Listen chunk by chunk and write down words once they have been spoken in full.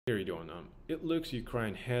Carried on. It looks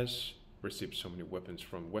Ukraine has received so many weapons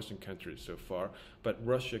from Western countries so far, but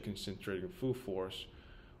Russia concentrating full force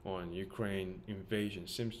on Ukraine invasion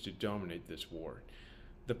seems to dominate this war.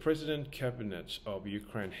 The president cabinet of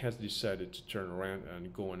Ukraine has decided to turn around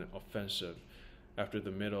and go on an offensive after the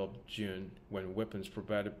middle of June when weapons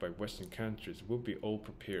provided by Western countries will be all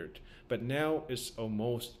prepared. But now it's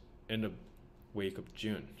almost in the week of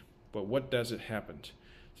June. But what does it happen?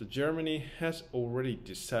 So Germany has already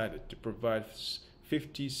decided to provide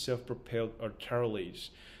 50 self-propelled artilleries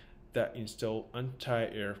that install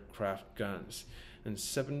anti-aircraft guns and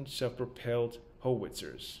 7 self-propelled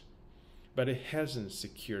howitzers. But it hasn't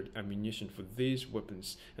secured ammunition for these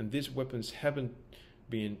weapons, and these weapons haven't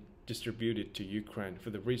been distributed to Ukraine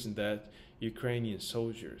for the reason that Ukrainian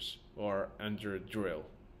soldiers are under drill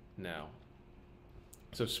now.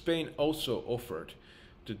 So Spain also offered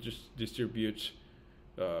to distribute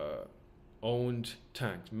owned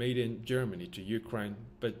tanks made in Germany to Ukraine,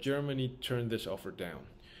 but Germany turned this offer down.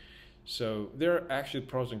 So there are actually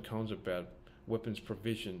pros and cons about weapons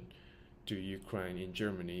provision to Ukraine in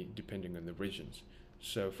Germany depending on the regions.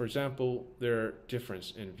 So for example, there are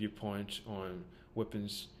differences in viewpoints on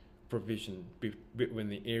weapons provision between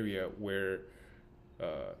the area where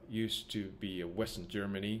used to be a Western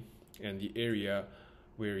Germany and the area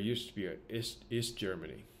where used to be a East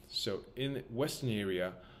Germany. So in the Western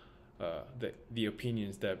area, the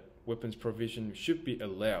opinions that weapons provision should be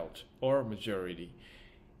allowed are majority.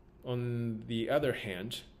 On the other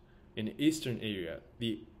hand, in the Eastern area,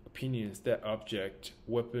 the opinions that object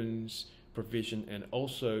weapons provision and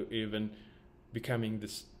also even becoming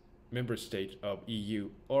this member state of EU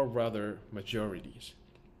are rather majorities.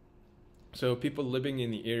 So people living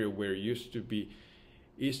in the area where it used to be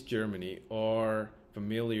East Germany are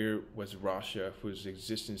familiar with Russia, whose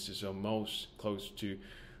existence is almost close to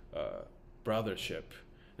brothership,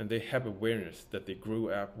 and they have awareness that they grew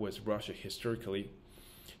up with Russia historically,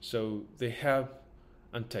 so they have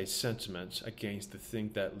anti-sentiments against the thing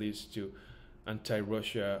that leads to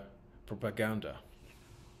anti-Russia propaganda.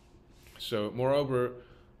 So moreover,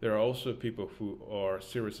 there are also people who are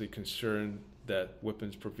seriously concerned that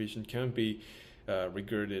weapons provision can be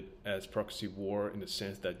regarded as proxy war in the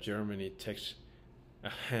sense that Germany takes a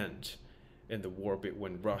hand in the war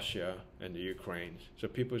between Russia and the Ukraine. So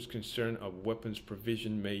people's concern of weapons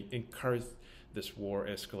provision may encourage this war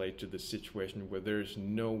escalate to the situation where there is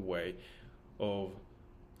no way of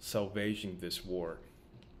salvaging this war.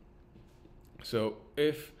 So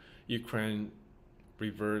if Ukraine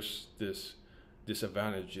reverse this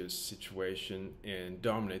disadvantageous situation and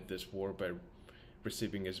dominate this war by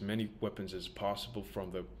receiving as many weapons as possible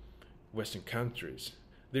from the Western countries,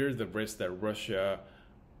 there is the risk that Russia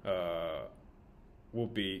will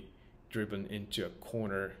be driven into a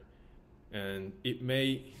corner and it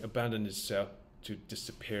may abandon itself to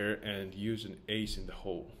disappear and use an ace in the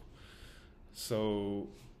hole. So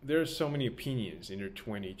there are so many opinions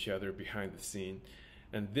intertwine each other behind the scene,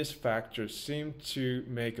 and this factor seems to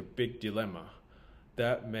make a big dilemma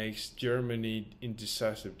that makes Germany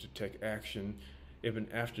indecisive to take action even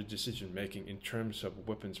after decision making in terms of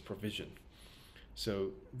weapons provision.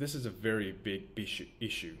 So this is a very big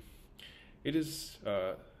issue. It is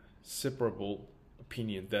a separable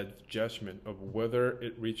opinion that judgment of whether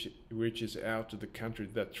it reaches out to the country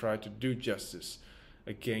that try to do justice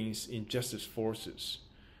against injustice forces.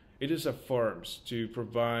 It is affirms to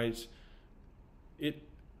provide it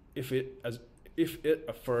if it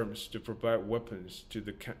affirms to provide weapons to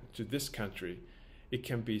this country, it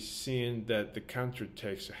can be seen that the country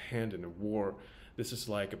takes a hand in a war. This is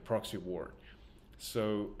like a proxy war.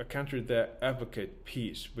 So a country that advocates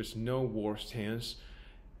peace with no war stance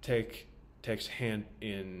takes hand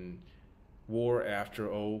in war after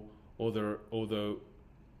all, although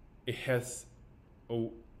it had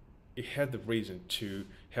the reason to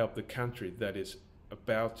help the country that is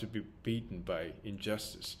about to be beaten by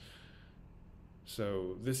injustice.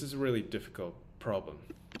 So this is a really difficult problem.